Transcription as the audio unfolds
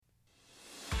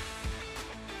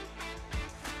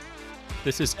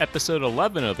This is episode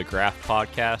 11 of the Graff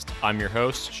Podcast. I'm your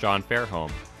host, Sean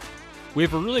Fairholm. We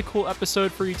have a really cool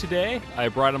episode for you today. I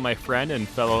brought in my friend and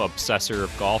fellow obsessor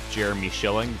of golf, Jeremy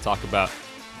Schilling, to talk about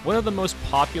one of the most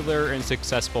popular and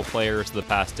successful players of the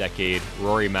past decade,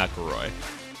 Rory McIlroy.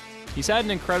 He's had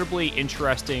an incredibly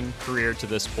interesting career to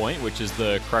this point, which is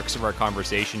the crux of our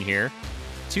conversation here.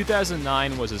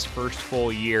 2009 was his first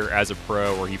full year as a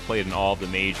pro where he played in all of the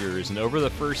majors, and over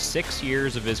the first 6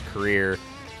 years of his career,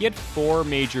 he had 4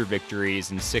 major victories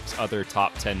and 6 other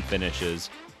top 10 finishes.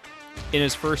 In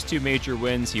his first 2 major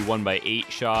wins, he won by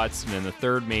 8 shots, and in the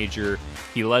third major,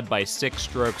 he led by 6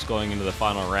 strokes going into the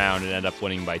final round and ended up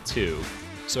winning by 2.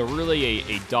 So really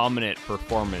a dominant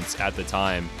performance at the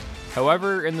time.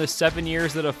 However, in the 7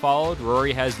 years that have followed,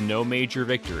 Rory has no major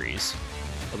victories.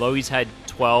 Although he's had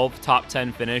 12 top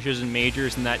 10 finishes in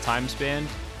majors in that time span,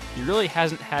 he really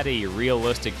hasn't had a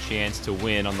realistic chance to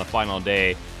win on the final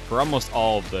day for almost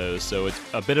all of those, so it's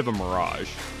a bit of a mirage.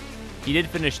 He did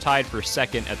finish tied for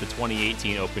second at the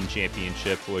 2018 Open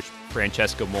Championship, which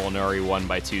Francesco Molinari won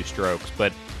by 2 strokes,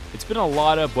 but it's been a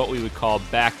lot of what we would call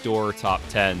backdoor top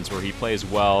 10s, where he plays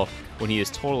well when he is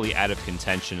totally out of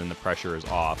contention and the pressure is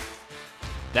off.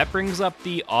 That brings up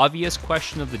the obvious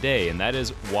question of the day, and that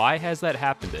is, why has that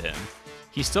happened to him?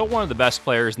 He's still one of the best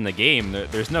players in the game,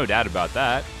 there's no doubt about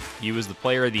that. He was the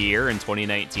player of the year in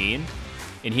 2019,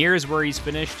 and here's where he's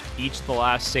finished each of the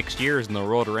last 6 years in the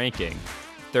world ranking.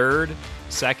 3rd,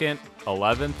 2nd,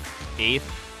 11th, 8th,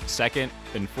 2nd,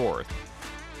 and 4th.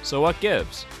 So what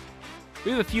gives? We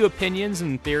have a few opinions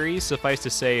and theories. Suffice to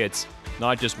say it's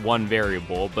not just one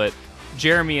variable, but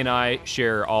Jeremy and I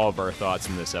share all of our thoughts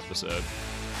in this episode.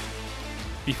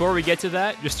 Before we get to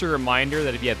that, just a reminder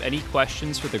that if you have any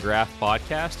questions for the Graff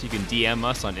Podcast, you can DM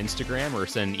us on Instagram or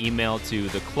send an email to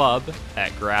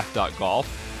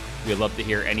theclub@graff.golf. We'd love to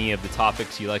hear any of the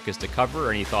topics you'd like us to cover, or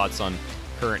any thoughts on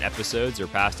current episodes or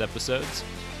past episodes,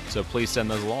 so please send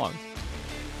those along.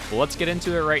 Well, let's get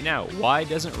into it right now. Why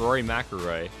doesn't Rory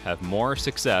McIlroy have more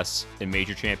success in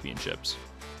major championships?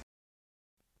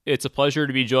 It's a pleasure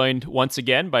to be joined once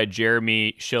again by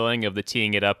Jeremy Schilling of the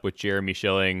Teeing It Up with Jeremy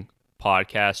Schilling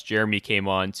podcast. Jeremy came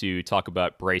on to talk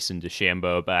about Bryson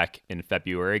DeChambeau back in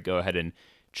February. Go ahead and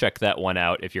check that one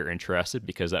out if you're interested,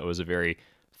 because that was a very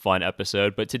fun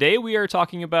episode. But today we are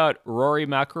talking about Rory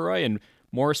McIlroy, and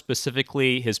more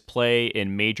specifically his play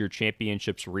in major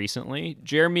championships recently.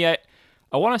 Jeremy, I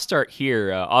want to start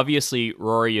here. Obviously,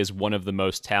 Rory is one of the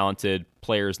most talented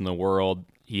players in the world.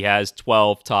 He has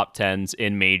 12 top 10s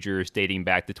in majors dating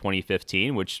back to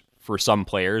 2015, which for some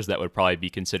players that would probably be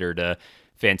considered a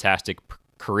fantastic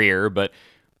career. But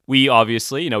we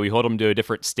obviously, we hold him to a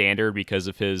different standard because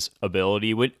of his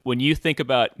ability. When you think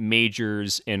about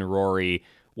majors and Rory,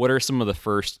 what are some of the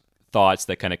first thoughts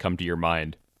that kind of come to your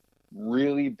mind?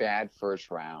 Really bad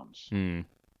first rounds. He's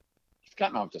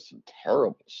gotten off to some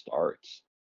terrible starts.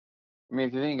 I mean,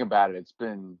 if you think about it, it's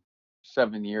been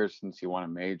 7 years since he won a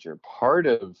major. Part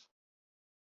of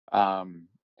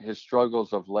his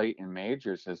struggles of late in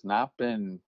majors has not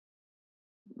been,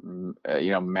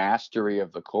 mastery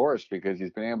of the course, because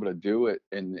he's been able to do it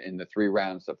in the 3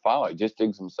 rounds that follow. He just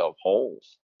digs himself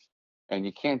holes. And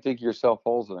you can't dig yourself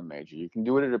holes at a major. You can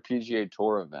do it at a PGA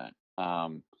Tour event.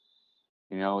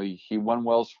 He won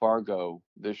Wells Fargo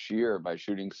this year by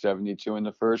shooting 72 in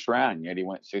the first round, yet he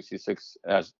went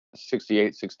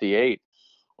 68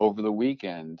 over the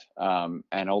weekend,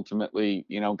 and ultimately,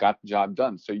 got the job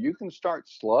done. So you can start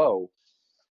slow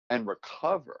and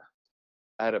recover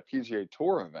at a PGA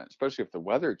Tour event, especially if the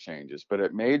weather changes. But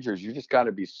at majors, you just got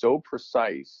to be so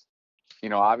precise.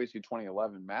 Obviously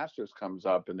 2011 Masters comes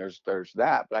up, and there's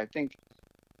that. But I think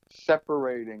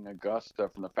separating Augusta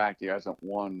from the fact he hasn't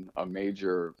won a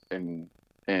major in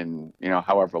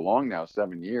however long now,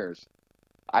 7 years,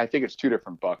 I think it's 2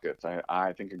 different buckets.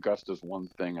 I think Augusta's one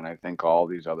thing, and I think all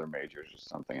these other majors is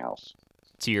something else.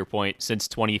 To your point, since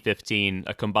 2015,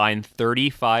 a combined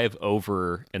 35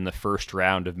 over in the first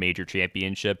round of major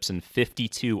championships and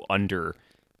 52 under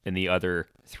in the other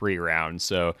 3 rounds.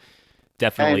 So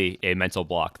definitely a mental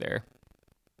block there.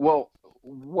 Well,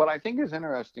 what I think is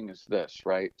interesting is this,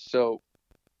 right? So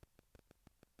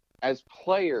as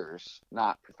players,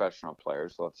 not professional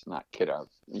players, let's not kid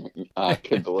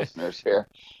the listeners here,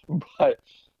 but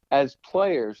as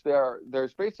players,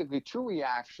 there's basically 2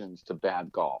 reactions to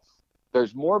bad golf.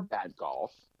 There's more bad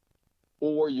golf,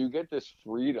 or you get this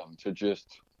freedom to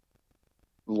just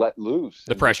let loose.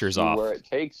 The pressure's off. Where it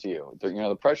takes you.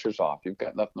 The pressure's off. You've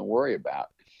got nothing to worry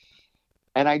about.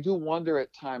 And I do wonder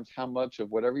at times how much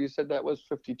of whatever you said that was,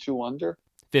 52 under?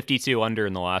 52 under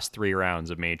in the last 3 rounds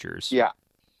of majors. Yeah.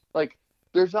 Like,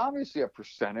 There's obviously a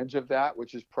percentage of that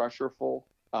which is pressureful.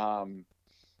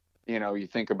 You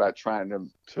think about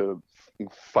trying to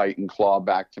fight and claw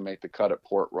back to make the cut at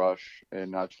Portrush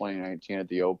in 2019 at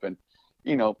the Open.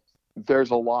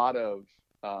 There's a lot of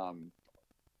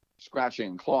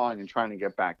scratching and clawing and trying to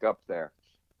get back up there.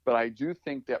 But I do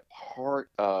think that part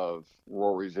of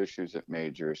Rory's issues at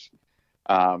majors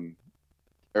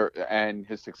and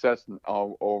his success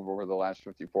over the last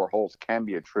 54 holes can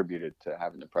be attributed to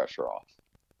having the pressure off.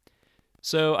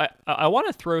 So I want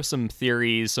to throw some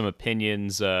theories, some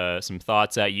opinions, some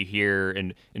thoughts at you here,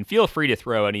 and feel free to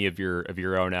throw any of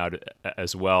your own out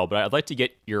as well. But I'd like to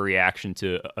get your reaction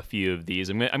to a few of these.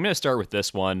 I'm going to start with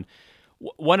this one.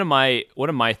 One of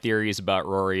my theories about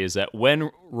Rory is that when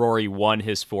Rory won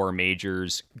his 4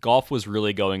 majors, golf was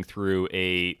really going through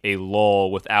a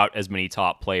lull without as many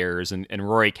top players, and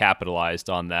Rory capitalized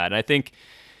on that. And I think,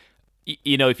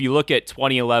 if you look at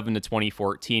 2011 to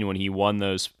 2014 when he won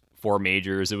those 4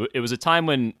 majors, it was a time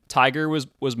when Tiger was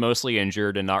mostly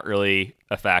injured and not really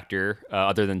a factor,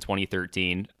 other than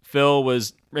 2013. Phil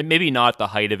was maybe not at the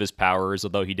height of his powers,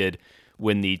 although he did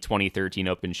win the 2013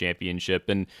 Open Championship,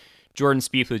 and Jordan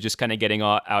Spieth was just kind of getting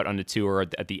out on the tour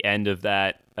at the end of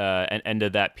that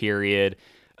period.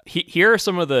 Here are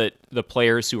some of the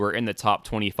players who were in the top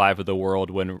 25 of the world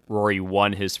when Rory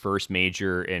won his first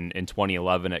major in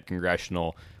 2011 at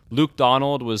Congressional. Luke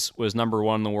Donald was number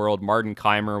 1 in the world. Martin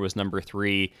Keimer was number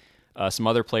 3. Some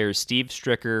other players: Steve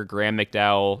Stricker, Graham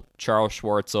McDowell, Charles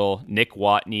Schwartzel, Nick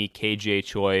Watney, KJ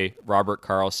Choi, Robert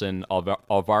Carlson,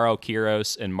 Alvaro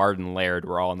Quiros, and Martin Laird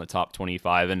were all in the top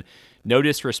 25. And no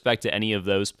disrespect to any of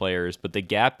those players, but the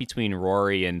gap between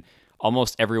Rory and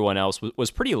almost everyone else was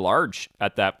pretty large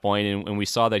at that point, and we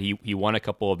saw that he won a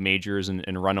couple of majors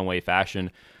in runaway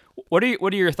fashion. What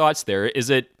are your thoughts there? Is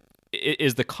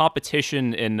the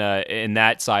competition in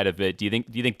that side of it? Do you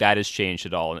think that has changed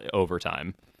at all over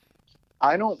time?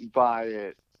 I don't buy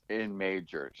it in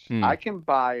majors. I can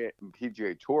buy it in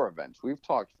PGA Tour events. We've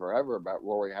talked forever about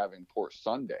Rory having poor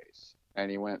Sundays, and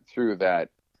he went through that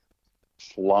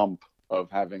slump of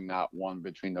having not won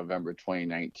between November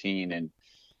 2019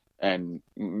 and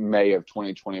May of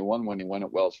 2021 when he won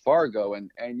at Wells Fargo.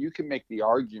 And you can make the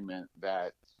argument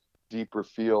that deeper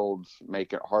fields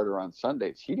make it harder on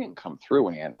Sundays. He didn't come through,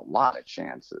 and he had a lot of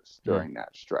chances during that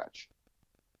stretch.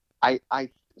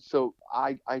 So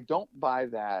I don't buy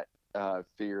that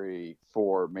theory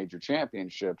for major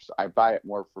championships. I buy it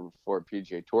more for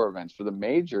PGA Tour events. For the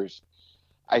majors,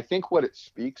 I think what it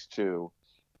speaks to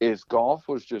is golf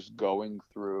was just going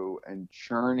through and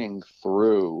churning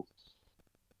through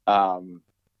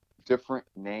different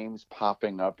names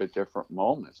popping up at different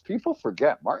moments. People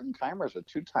forget Martin Keimer is a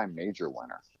 2-time major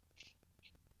winner.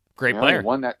 Great player. He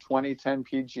won that 2010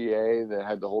 PGA that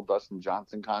had the whole Dustin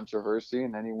Johnson controversy,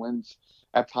 and then he wins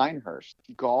at Pinehurst.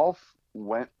 Golf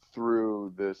went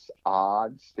through this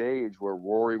odd stage where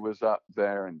Rory was up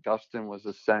there and Dustin was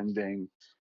ascending,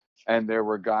 and there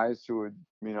were guys who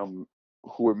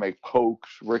would make pokes.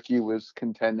 Ricky was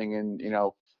contending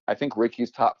in, I think Ricky's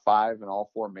top 5 in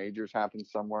all 4 majors happened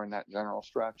somewhere in that general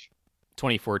stretch.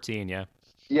 2014, yeah.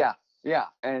 Yeah.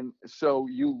 And so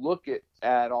you look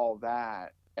at all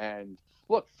that, and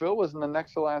look, Phil was in the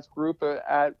next to last group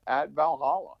at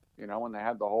Valhalla, when they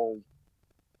had the whole,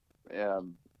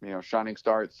 shining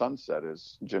star at sunset,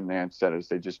 as Jim Nantz said, as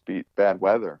they just beat bad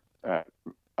weather at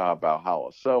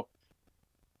Valhalla. So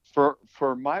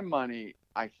for my money,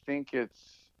 I think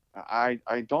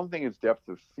I don't think it's depth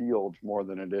of field more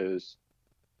than it is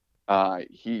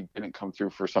he didn't come through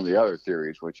for some of the other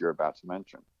theories which you're about to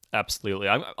mention. Absolutely.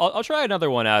 I'll try another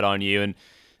one out on you, and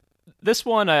this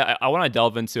one I want to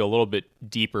delve into a little bit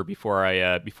deeper before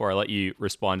I let you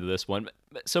respond to this one.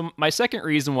 So my second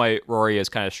reason why Rory has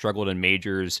kind of struggled in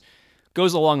majors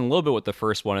goes along a little bit with the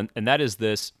first one, and that is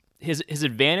this: his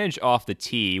advantage off the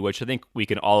tee, which I think we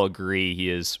can all agree he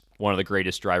is one of the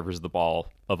greatest drivers of the ball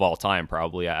of all time.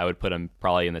 Probably, I would put him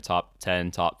probably in the top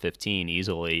 10, top 15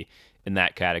 easily in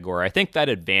that category. I think that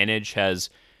advantage has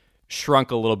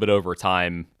shrunk a little bit over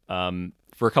time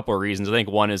for a couple of reasons. I think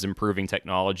one is improving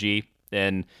technology,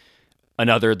 and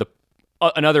another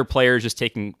player just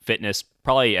taking fitness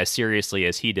probably as seriously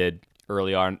as he did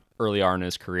early on in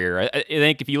his career. I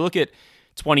think if you look at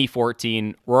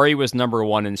 2014, Rory was number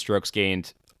 1 in strokes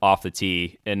gained off the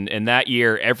tee, and that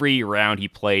year, every round he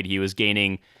played, he was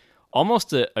gaining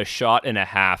almost a shot and a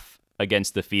half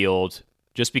against the field,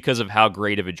 just because of how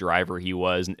great of a driver he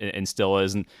was and still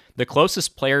is. And the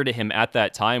closest player to him at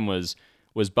that time was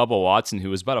Bubba Watson,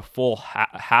 who was about a full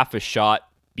half a shot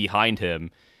behind him.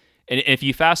 And if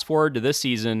you fast forward to this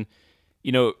season,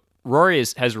 Rory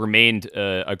has remained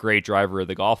a great driver of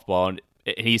the golf ball. And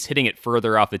he's hitting it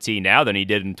further off the tee now than he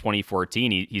did in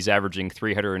 2014. He's averaging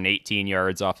 318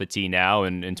 yards off the tee now,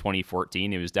 and in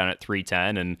 2014 he was down at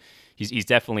 310, and he's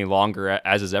definitely longer,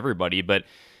 as is everybody. But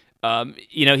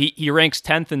he ranks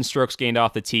 10th in strokes gained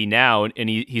off the tee now, and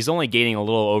he's only gaining a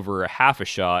little over a half a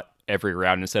shot every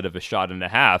round instead of a shot and a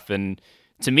half. And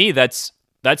to me, that's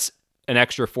an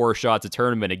extra 4 shots a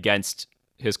tournament against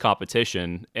his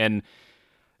competition. And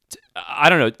I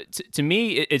don't know. To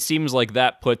me, it seems like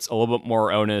that puts a little bit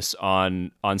more onus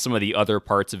on some of the other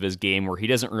parts of his game where he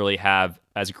doesn't really have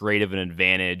as great of an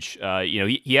advantage.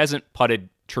 He hasn't putted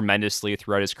tremendously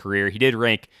throughout his career. He did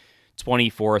rank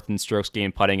 24th in strokes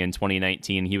gained putting in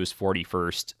 2019. He was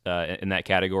 41st in that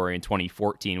category in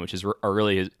 2014, which are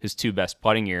really his 2 best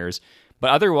putting years. But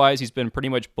otherwise, he's been pretty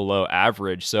much below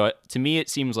average. So to me, it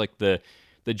seems like the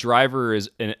driver is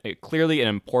clearly an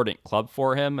important club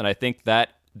for him, and I think that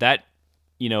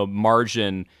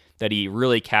margin that he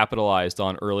really capitalized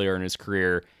on earlier in his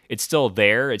career, it's still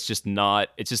there. It's just not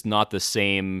the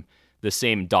same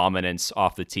dominance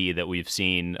off the tee that we've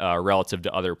seen relative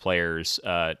to other players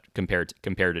compared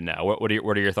to now. What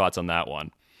are your thoughts on that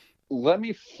one? Let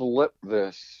me flip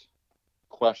this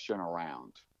question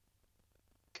around,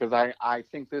 because I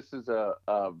think this is a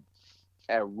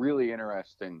really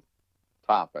interesting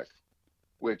topic,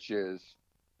 which is,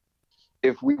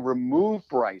 if we remove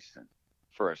Bryson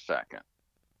for a second,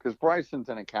 because Bryson's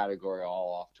in a category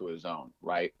all off to his own,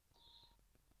 right?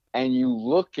 And you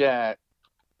look at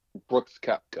Brooks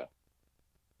Koepka.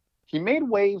 He made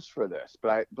waves for this,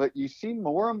 but you see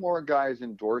more and more guys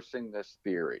endorsing this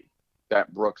theory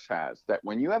that Brooks has, that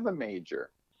when you have a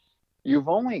major, you've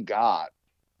only got,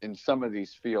 in some of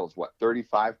these fields,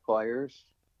 35 players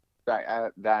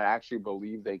that actually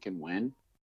believe they can win.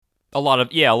 A lot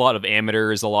of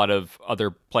amateurs, a lot of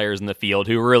other players in the field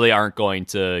who really aren't going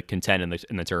to contend in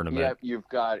the tournament. Yeah, you've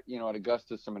got, at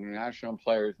Augusta, some international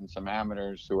players and some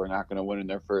amateurs who are not going to win in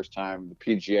their first time. The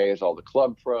PGA is all the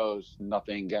club pros.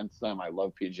 Nothing against them. I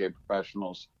love PGA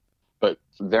professionals, but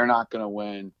they're not going to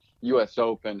win. U.S.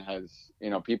 Open has,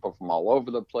 people from all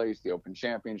over the place. The Open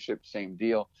Championship, same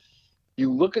deal. You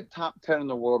look at top 10 in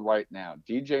the world right now.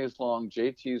 DJ is long,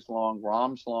 JT is long,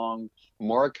 Rahm's long,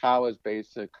 Morikawa is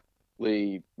basically,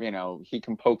 he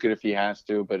can poke it if he has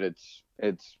to, but it's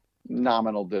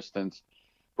nominal distance.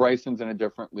 Bryson's in a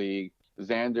different league.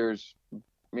 Xander's,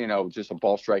 just a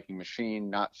ball striking machine,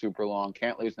 not super long.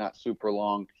 Cantley's not super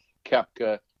long.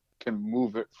 Koepka can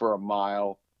move it for a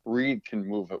mile. Reed can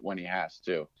move it when he has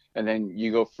to. And then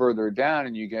you go further down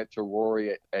and you get to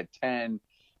Rory at 10.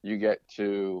 You get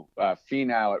to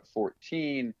Finau at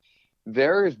 14.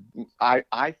 There's,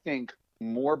 I think,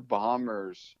 more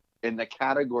bombers in the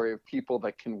category of people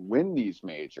that can win these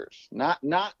majors. Not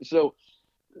so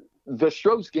the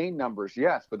strokes gained numbers,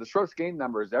 yes, but the strokes gained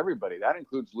number is everybody. That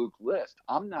includes Luke List.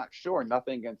 I'm not sure,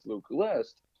 nothing against Luke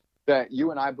List, that you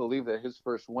and I believe that his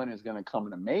first win is going to come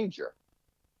in a major.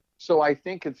 So I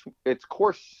think it's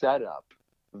course setup,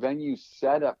 venue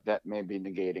setup that may be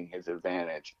negating his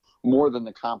advantage more than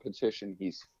the competition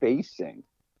he's facing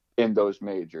in those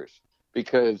majors,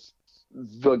 because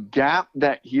the gap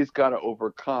that he's got to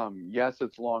overcome, yes,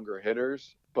 it's longer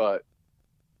hitters, but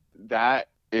that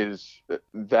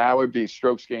would be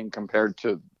strokes gained compared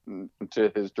to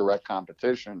his direct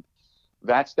competition.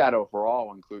 That stat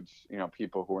overall includes,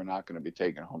 people who are not going to be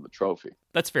taking home the trophy.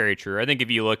 That's very true. I think if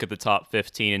you look at the top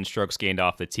 15 in strokes gained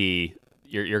off the tee,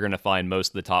 you're going to find most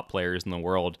of the top players in the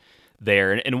world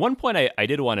there. And one point I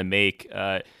did want to make,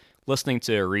 listening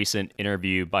to a recent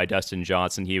interview by Dustin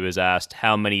Johnson, he was asked,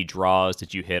 how many draws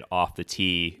did you hit off the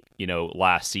tee,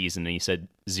 last season? And he said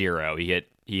 0. He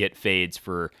hit fades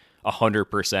for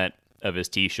 100% of his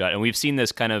tee shot. And we've seen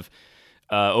this kind of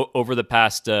over the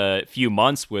past few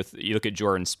months with, you look at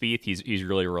Jordan Spieth, he's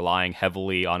really relying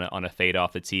heavily on a fade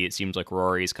off the tee. It seems like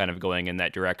Rory's kind of going in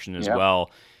that direction as well.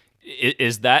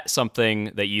 Is that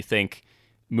something that you think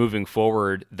moving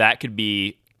forward that could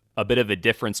be a bit of a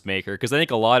difference maker? Because I think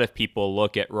a lot of people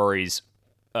look at Rory's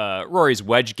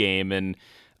wedge game, and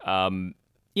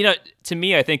to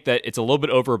me, I think that it's a little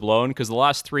bit overblown, because the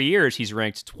last 3 years he's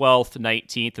ranked 12th,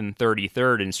 19th, and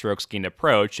 33rd in strokes gained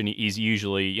approach, and he's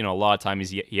usually, a lot of times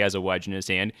he has a wedge in his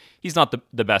hand. He's not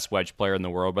the best wedge player in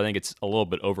the world, but I think it's a little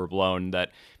bit overblown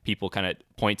that people kind of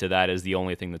point to that as the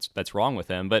only thing that's wrong with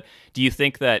him. But do you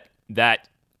think that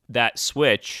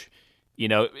switch,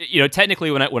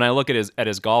 technically when I look at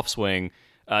his golf swing,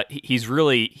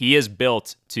 he is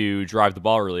built to drive the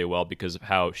ball really well because of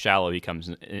how shallow he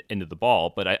comes into the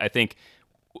ball. But I think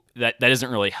that doesn't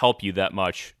really help you that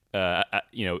much,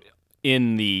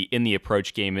 in the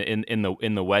approach game, in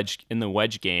the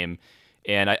wedge game.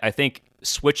 And I think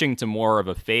switching to more of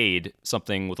a fade,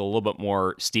 something with a little bit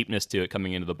more steepness to it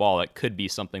coming into the ball, that could be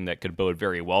something that could bode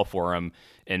very well for him,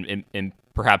 and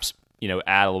perhaps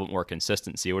add a little bit more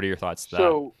consistency. What are your thoughts to that?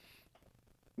 So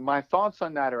my thoughts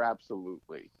on that are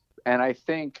absolutely, and I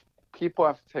think people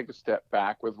have to take a step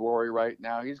back with Rory right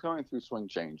now. He's going through swing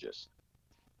changes,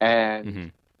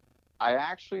 and I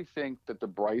actually think that the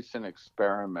Bryson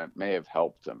experiment may have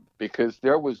helped him because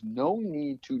there was no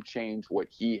need to change what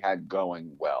he had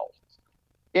going well.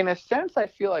 In a sense, I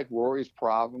feel like Rory's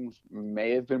problems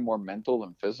may have been more mental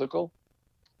than physical,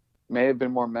 may have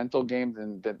been more mental game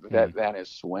than his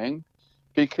swing,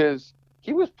 because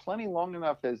he was plenty long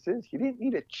enough as is. He didn't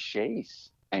need to chase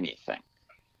anything.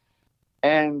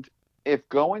 And if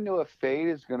going to a fade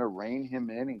is going to rein him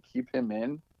in and keep him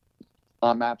in,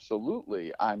 I'm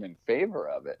in favor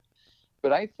of it.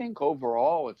 But I think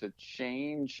overall it's a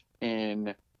change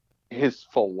in his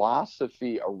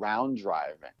philosophy around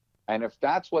driving. And if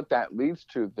that's what that leads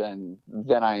to, then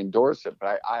I endorse it.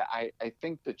 But I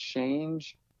think the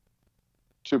change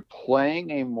to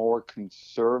playing a more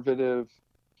conservative,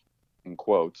 in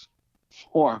quotes,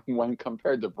 form when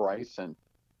compared to Bryson,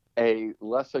 a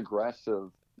less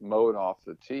aggressive mode off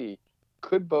the tee,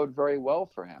 could bode very well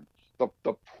for him.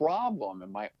 The problem,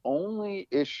 and my only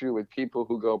issue with people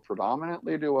who go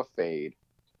predominantly to a fade,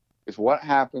 is what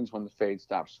happens when the fade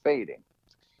stops fading.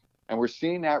 And we're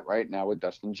seeing that right now with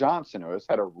Dustin Johnson, who has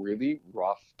had a really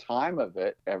rough time of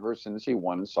it ever since he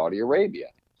won in Saudi Arabia.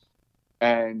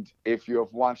 And if you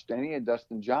have watched any of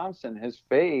Dustin Johnson, his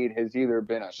fade has either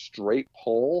been a straight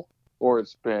pull or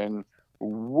it's been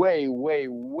way, way,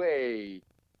 way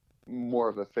more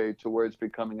of a fade to where it's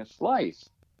becoming a slice.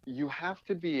 You have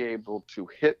to be able to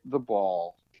hit the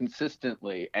ball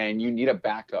consistently, and you need a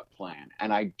backup plan.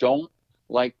 And I don't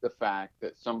like the fact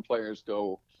that some players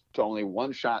go to only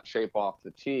one shot shape off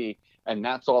the tee, and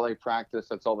that's all they practice,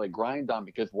 that's all they grind on,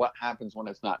 because what happens when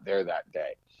it's not there that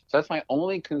day? So that's my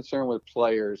only concern with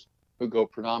players who go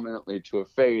predominantly to a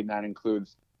fade, and that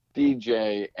includes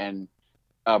DJ and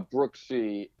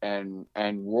Brooksy and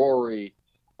Rory.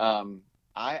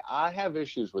 I have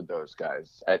issues with those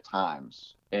guys at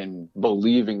times in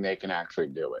believing they can actually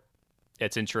do it.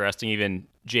 It's interesting. Even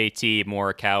JT,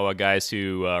 Morikawa, guys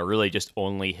who really just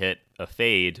only hit a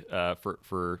fade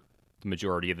for the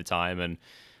majority of the time.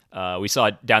 And we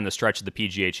saw down the stretch of the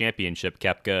PGA Championship,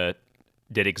 Koepka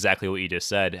did exactly what you just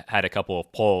said, had a couple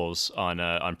of pulls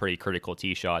on pretty critical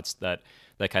tee shots that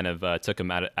kind of took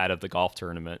him out of the golf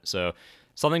tournament. So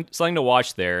something to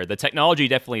watch there. The technology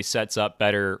definitely sets up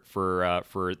better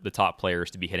for the top players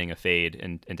to be hitting a fade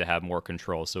and to have more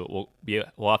control. So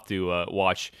we'll have to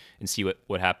watch and see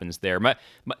what happens there.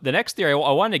 The next theory I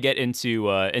wanted to get into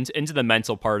the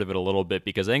mental part of it a little bit,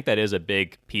 because I think that is a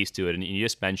big piece to it, and you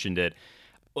just mentioned it.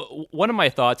 One of my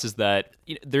thoughts is that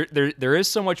there is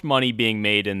so much money being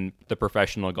made in the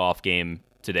professional golf game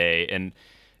today,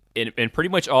 and pretty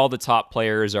much all the top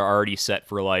players are already set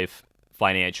for life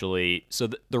financially. So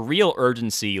the real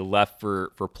urgency left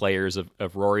for players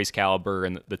of Rory's caliber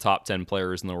and the top 10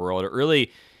 players in the world, it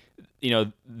really,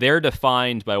 they're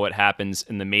defined by what happens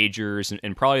in the majors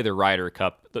and probably the Ryder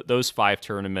Cup, those 5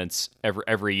 tournaments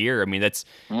every year. I mean, that's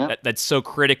so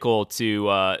critical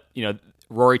to,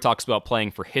 Rory talks about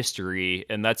playing for history,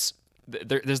 and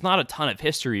there's not a ton of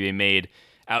history being made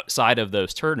outside of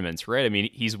those tournaments, right? I mean,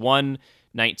 he's won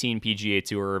 19 PGA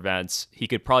Tour events. He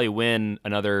could probably win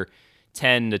another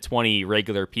 10 to 20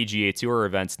 regular PGA Tour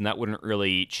events, and that wouldn't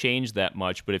really change that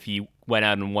much. But if he went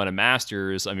out and won a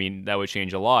Masters, I mean, that would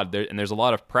change a lot. And there's a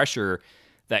lot of pressure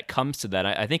that comes to that.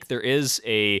 I think there is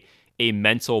a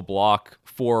mental block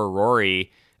for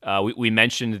Rory. We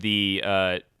mentioned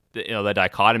the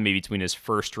dichotomy between his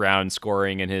first round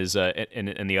scoring and his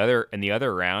in the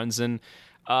other rounds, and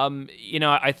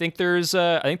I think there's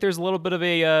a little bit of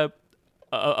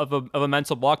a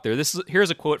mental block there. Here's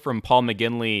a quote from Paul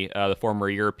McGinley, the former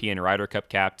European Ryder Cup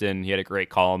captain. He had a great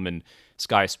column in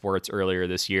Sky Sports earlier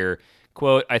this year.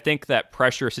 Quote, "I think that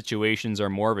pressure situations are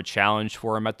more of a challenge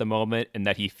for him at the moment, and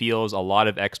that he feels a lot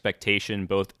of expectation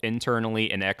both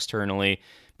internally and externally,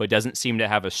 but doesn't seem to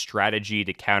have a strategy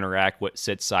to counteract what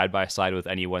sits side by side with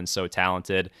anyone so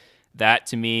talented. That,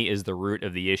 to me, is the root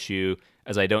of the issue,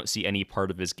 as I don't see any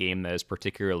part of his game that is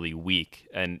particularly weak,"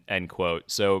 and end quote.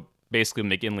 So basically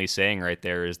McGinley's saying right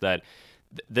there is that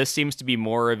this seems to be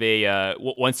more of a,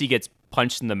 once he gets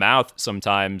punched in the mouth,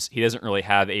 sometimes he doesn't really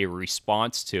have a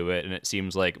response to it, and it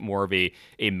seems like more of a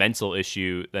mental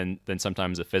issue than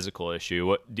sometimes a physical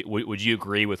issue. Would you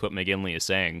agree with what McGinley is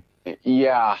saying?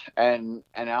 Yeah, and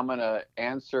I'm going to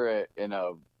answer it in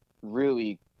a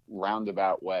really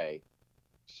roundabout way.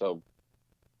 So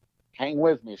Hang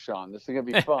with me, Sean. This is going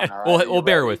to be fun, all right? We'll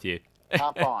bear with you.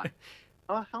 Hop on.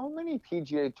 How many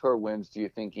PGA Tour wins do you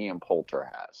think Ian Poulter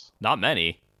has? Not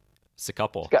many. It's a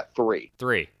couple. He's got 3.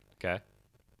 3. Okay.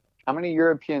 How many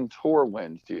European Tour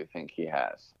wins do you think he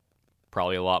has?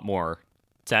 Probably a lot more.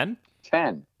 10?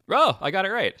 10. Oh, I got it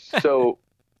right. So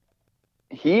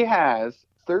he has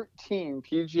 13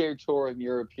 PGA Tour and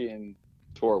European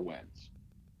Tour wins.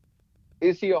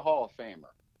 Is he a Hall of Famer?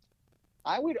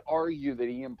 I would argue that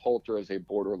Ian Poulter is a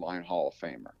borderline Hall of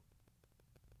Famer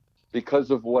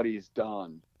because of what he's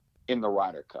done in the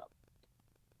Ryder Cup.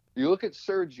 You look at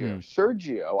Sergio.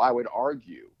 Sergio, I would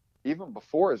argue, even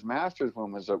before his Masters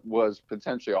win, was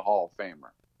potentially a Hall of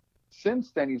Famer.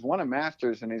 Since then, he's won a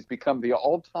Masters and he's become the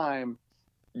all-time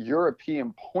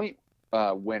European point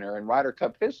winner in Ryder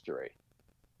Cup history.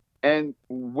 And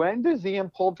when does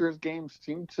Ian Poulter's game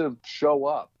seem to show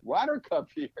up? Ryder Cup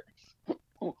years.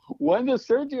 When does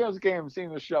Sergio's game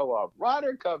seem to show up?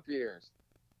 Ryder Cup years.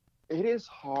 It is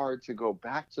hard to go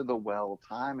back to the well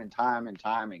time and time and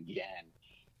time again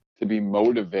to be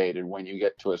motivated when you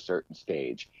get to a certain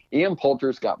stage. Ian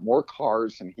Poulter's got more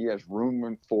cars than he has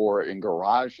room for in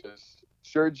garages.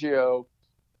 Sergio,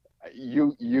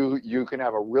 you can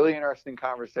have a really interesting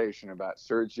conversation about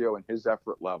Sergio and his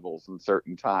effort levels in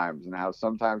certain times and how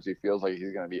sometimes he feels like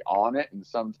he's going to be on it and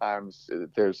sometimes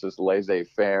there's this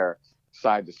laissez-faire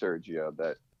side to Sergio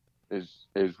that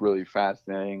is really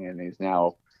fascinating, and he's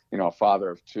now, a father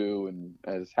of 2 and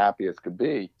as happy as could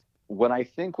be. When I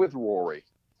think with Rory,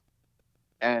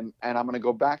 and I'm going to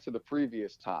go back to the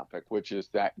previous topic, which is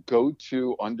that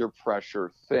go-to under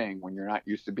pressure thing when you're not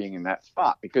used to being in that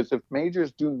spot. Because if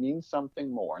majors do mean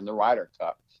something more in the Ryder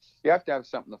Cup, you have to have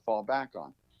something to fall back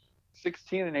on.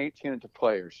 16 and 18 into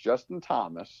players, Justin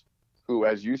Thomas, who,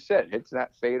 as you said, hits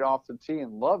that fade off the tee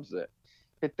and loves it,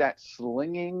 hit that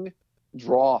slinging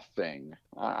draw thing.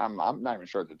 I'm not even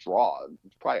sure it's a draw.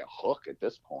 It's probably a hook at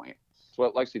this point. It's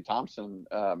what Lexi Thompson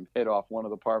hit off one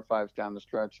of the par 5s down the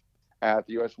stretch at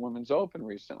the U.S. Women's Open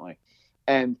recently.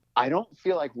 And I don't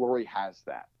feel like Rory has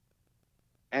that.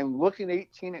 And looking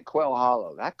 18 at Quail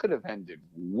Hollow, that could have ended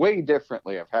way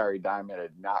differently if Harry Diamond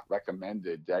had not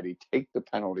recommended that he take the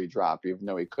penalty drop, even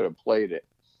though he could have played it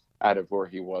out of where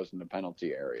he was in the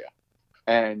penalty area.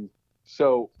 And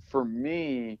so for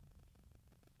me,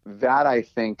 that I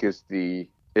think is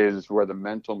where the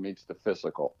mental meets the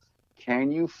physical.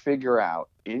 Can you figure out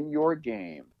in your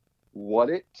game what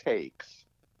it takes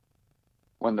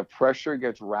when the pressure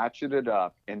gets ratcheted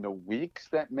up in the weeks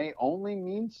that may only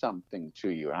mean something to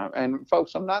you? And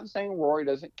folks, I'm not saying Rory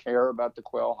doesn't care about the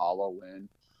Quail Hollow win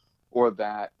or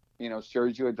that,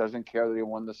 Sergio doesn't care that he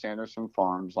won the Sanderson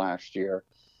Farms last year,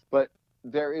 but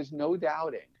there is no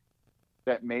doubting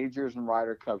that majors and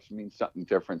Ryder Cups mean something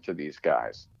different to these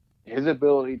guys. His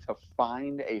ability to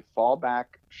find a fallback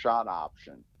shot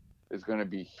option is going to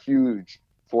be huge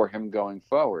for him going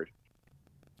forward.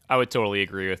 I would totally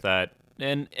agree with that.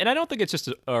 And I don't think it's just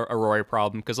a Rory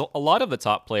problem, because a lot of the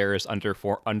top players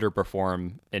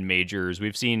underperform in majors.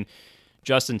 We've seen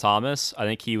Justin Thomas. I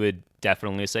think he would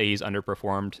definitely say he's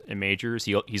underperformed in majors.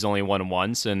 He's only won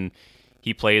once, and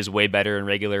he plays way better in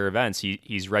regular events.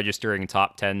 He's registering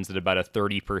top 10s at about a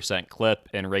 30% clip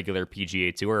in regular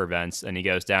PGA Tour events, and he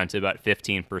goes down to about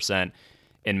 15%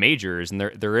 in majors. And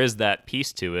there is that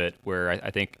piece to it where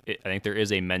I think there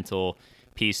is a mental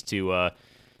piece to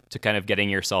kind of getting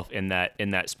yourself in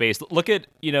that space. Look at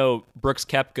Brooks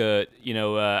Koepka,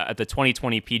 at the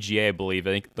 2020 PGA, I believe. I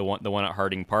think the one at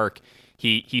Harding Park,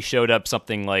 he showed up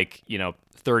something like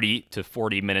 30 to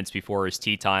 40 minutes before his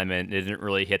tee time, and it didn't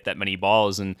really hit that many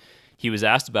balls. And he was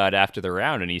asked about it after the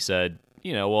round, and he said,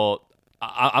 well,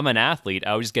 I'm an athlete.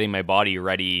 I was just getting my body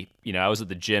ready. I was at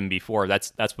the gym before.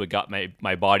 That's what got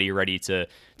my body ready to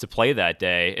play that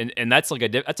day. And that's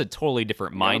that's a totally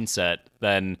different mindset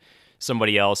than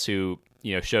somebody else who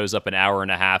shows up an hour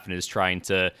and a half and is trying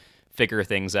to figure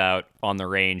things out on the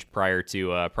range prior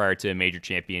to a major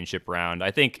championship round. I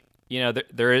think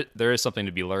there is something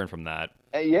to be learned from that.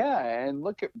 Yeah, and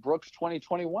look at Brooks'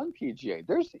 2021 PGA.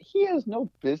 He has no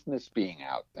business being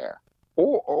out there,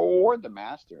 or the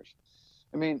Masters.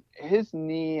 I mean, his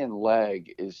knee and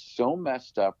leg is so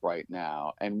messed up right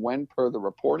now, and when per the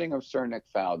reporting of Sir Nick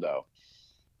Faldo,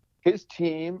 his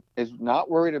team is not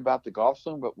worried about the golf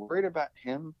swing, but worried about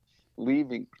him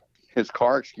leaving his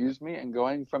car, and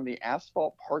going from the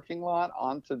asphalt parking lot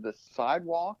onto the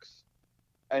sidewalks,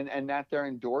 and that they're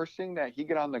endorsing that he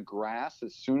get on the grass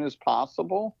as soon as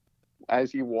possible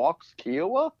as he walks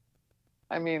Kiowa.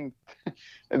 I mean,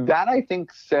 that I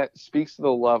think speaks to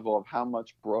the level of how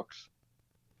much Brooks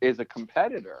is a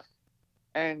competitor.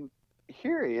 And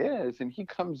here he is, and he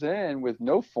comes in with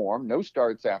no form, no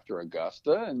starts after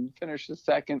Augusta, and finishes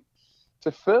second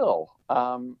to Phil.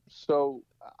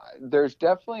 There's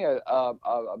definitely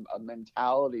a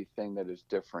mentality thing that is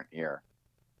different here,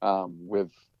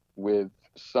 with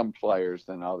some players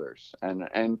than others,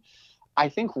 and I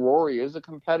think Rory is a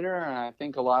competitor, and I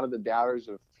think a lot of the doubters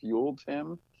have fueled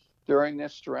him during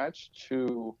this stretch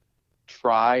to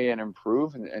try and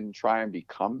improve and try and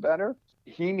become better.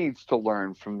 He needs to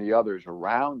learn from the others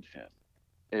around him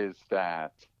is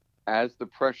that as the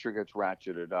pressure gets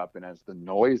ratcheted up and as the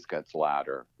noise gets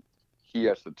louder, he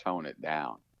has to tone it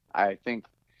down. I think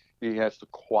he has to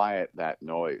quiet that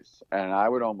noise. And I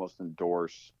would almost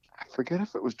endorse, I forget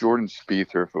if it was Jordan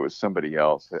Spieth or if it was somebody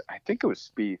else. I think it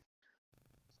was Spieth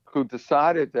who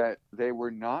decided that they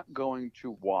were not going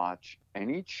to watch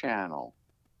any channel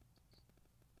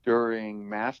during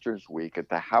Masters Week at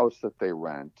the house that they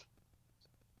rent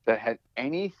that had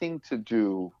anything to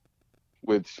do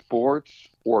with sports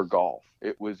or golf.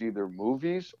 It was either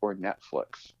movies or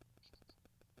Netflix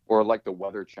or like the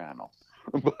Weather Channel.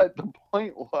 But the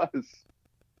point was,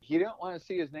 he didn't want to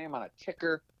see his name on a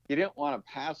ticker. He didn't want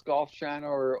to pass Golf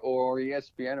Channel or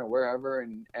ESPN or wherever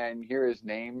and hear his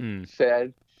name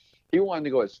said. He wanted to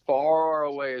go as far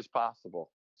away as possible.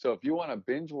 So if you want to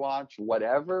binge watch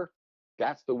whatever,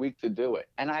 that's the week to do it.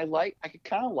 And I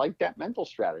kind of like that mental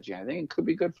strategy. I think it could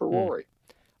be good for Rory.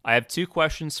 I have two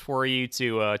questions for you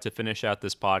to finish out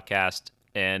this podcast,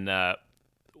 and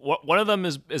one of them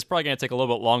is probably going to take a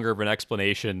little bit longer of an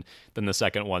explanation than the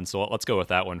second one. So let's go with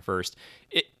that one first.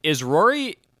 Is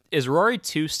Rory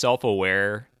too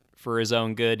self-aware for his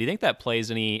own good? Do you think that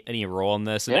plays any role in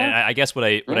this? And I guess what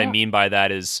I mean by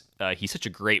that is he's such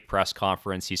a great press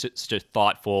conference. He's such a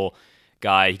thoughtful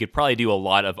guy. He could probably do a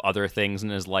lot of other things in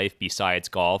his life besides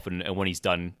golf, and when he's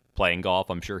done playing golf,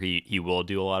 I'm sure he will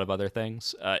do a lot of other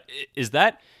things. Is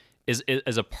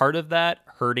a part of that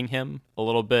hurting him a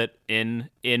little bit in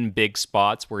big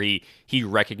spots where he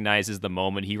recognizes the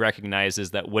moment? He recognizes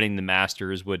that winning the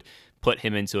Masters would put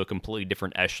him into a completely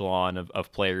different echelon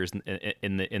of players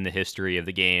in the history of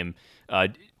the game.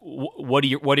 What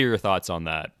are your thoughts on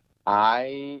that?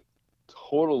 I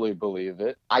totally believe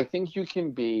it. I think you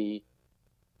can be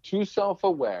too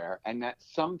self-aware, and that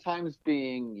sometimes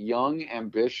being young,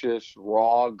 ambitious,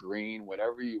 raw, green,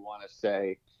 whatever you want to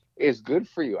say, is good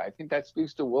for you. I think that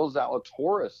speaks to Will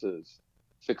Zalatoris's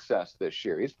success this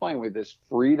year. He's playing with this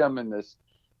freedom and this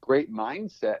great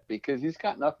mindset because he's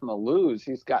got nothing to lose.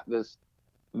 He's got this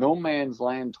no man's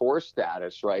land tour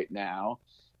status right now,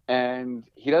 and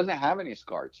he doesn't have any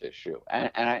scar tissue. And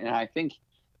I think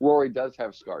Rory does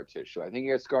have scar tissue. I think he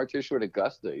has scar tissue at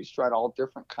Augusta. He's tried all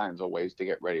different kinds of ways to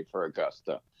get ready for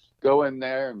Augusta. Go in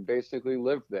there and basically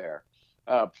live there.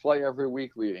 Play every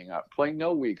week leading up. Play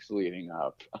no weeks leading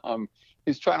up.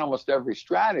 He's tried almost every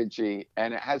strategy,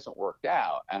 and it hasn't worked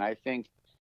out. And I think,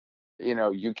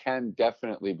 you can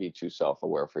definitely be too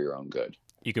self-aware for your own good.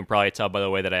 You can probably tell by the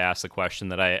way that I asked the question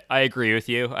that I agree with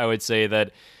you. I would say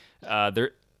that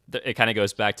it kind of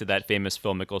goes back to that famous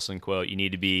Phil Mickelson quote: "You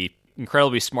need to be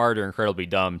incredibly smart or incredibly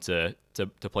dumb to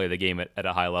play the game at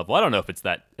a high level." I don't know if it's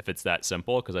that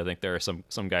simple, because I think there are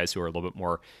some guys who are a little bit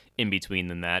more in between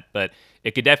than that, but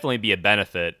it could definitely be a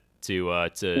benefit to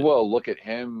Well, look at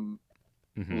him.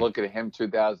 Mm-hmm. Look at him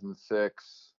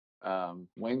 2006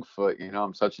 Winged Foot.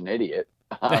 I'm such an idiot.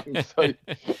 So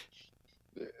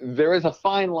there is a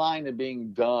fine line to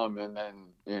being dumb and then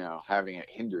having it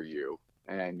hinder you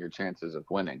and your chances of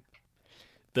winning.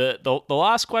 The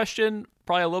last question,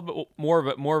 probably a little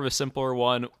bit more of a simpler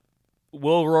one.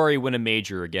 Will Rory win a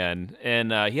major again?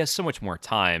 And he has so much more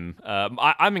time.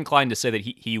 I'm inclined to say that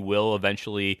he will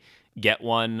eventually get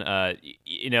one. I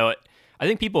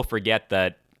think people forget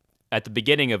that at the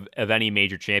beginning of any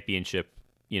major championship,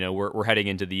 we're heading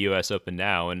into the U.S. Open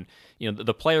now, and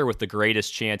the player with the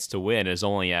greatest chance to win is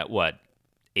only at what,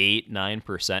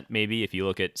 8-9% maybe, if you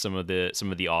look at some of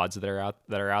the odds that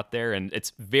are out there, and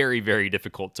it's very, very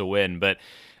difficult to win. But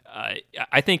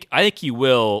I think he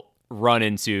will run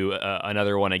into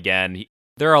another one again.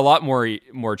 There are a lot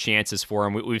more chances for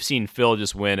him. We've seen Phil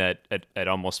just win at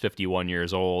almost 51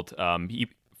 years old.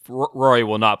 Rory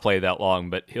will not play that long,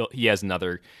 but he has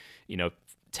another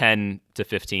 10 to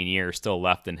 15 years still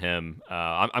left in him.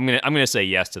 I'm gonna say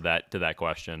yes to that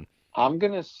question. I'm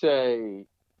gonna say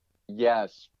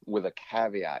yes with a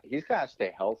caveat. He's got to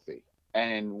stay healthy.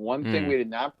 And one thing we did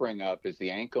not bring up is the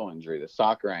ankle injury, the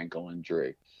soccer ankle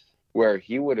injury, where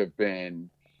he would have been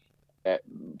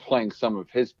playing some of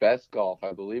his best golf.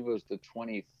 I believe it was the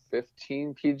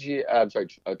 2015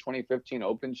 2015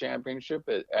 Open Championship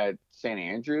at St.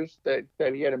 Andrews that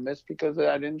he had to miss because of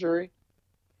that injury.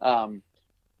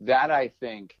 That I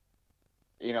think,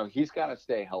 he's got to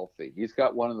stay healthy. He's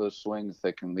got one of those swings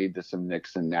that can lead to some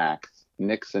nicks and nats.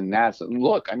 And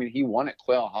look, I mean, he won at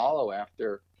Quail Hollow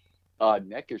after a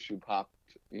neck issue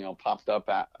popped up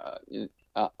out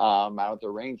at the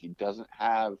range. He doesn't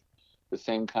have the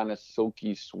same kind of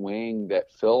silky swing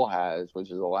that Phil has, which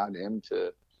has allowed him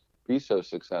to be so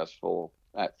successful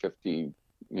at 50,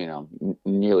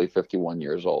 nearly 51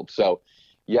 years old. So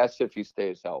yes, if he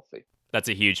stays healthy. That's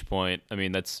a huge point. I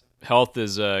mean, health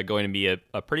is going to be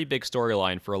a pretty big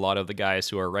storyline for a lot of the guys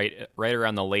who are right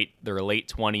around their late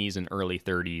 20s and early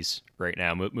 30s right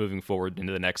now, moving forward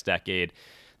into the next decade.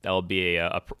 That'll be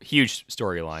a huge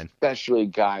storyline. Especially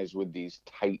guys with these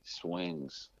tight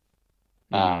swings.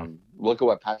 Mm-hmm. Look at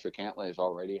what Patrick Cantlay has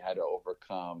already had to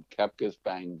overcome. Koepka's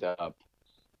banged up.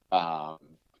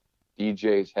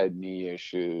 DJ's had knee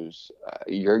issues.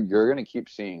 You're going to keep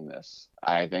seeing this,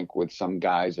 I think, with some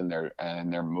guys and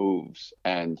their moves.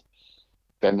 And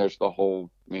then there's the whole,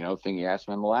 thing you asked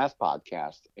me in the last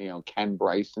podcast. Can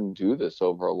Bryson do this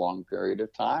over a long period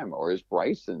of time, or is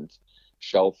Bryson's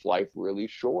shelf life really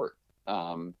short?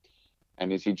 And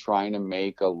is he trying to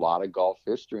make a lot of golf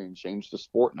history and change the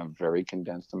sport in a very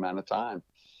condensed amount of time?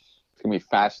 It's going to be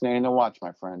fascinating to watch,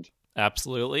 my friend.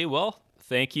 Absolutely. Well,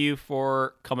 thank you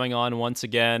for coming on once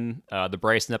again. The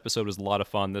Bryson episode was a lot of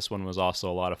fun. This one was also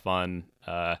a lot of fun.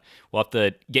 We'll have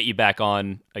to get you back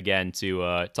on again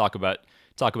to talk about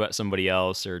somebody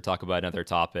else or talk about another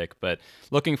topic. But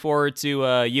looking forward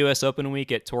to U.S. Open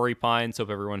week at Torrey Pines. Hope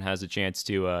everyone has a chance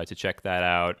to check that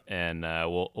out, and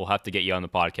we'll have to get you on the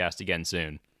podcast again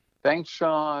soon. Thanks,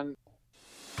 Sean.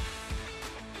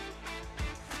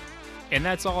 And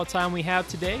that's all the time we have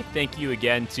today. Thank you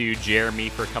again to Jeremy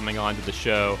for coming on to the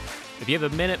show. If you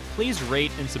have a minute, please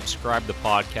rate and subscribe to the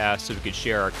podcast so we could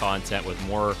share our content with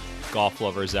more golf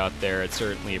lovers out there. It's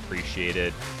certainly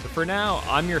appreciated. But for now,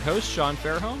 I'm your host, Sean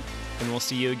Fairholm, and we'll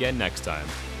see you again next time.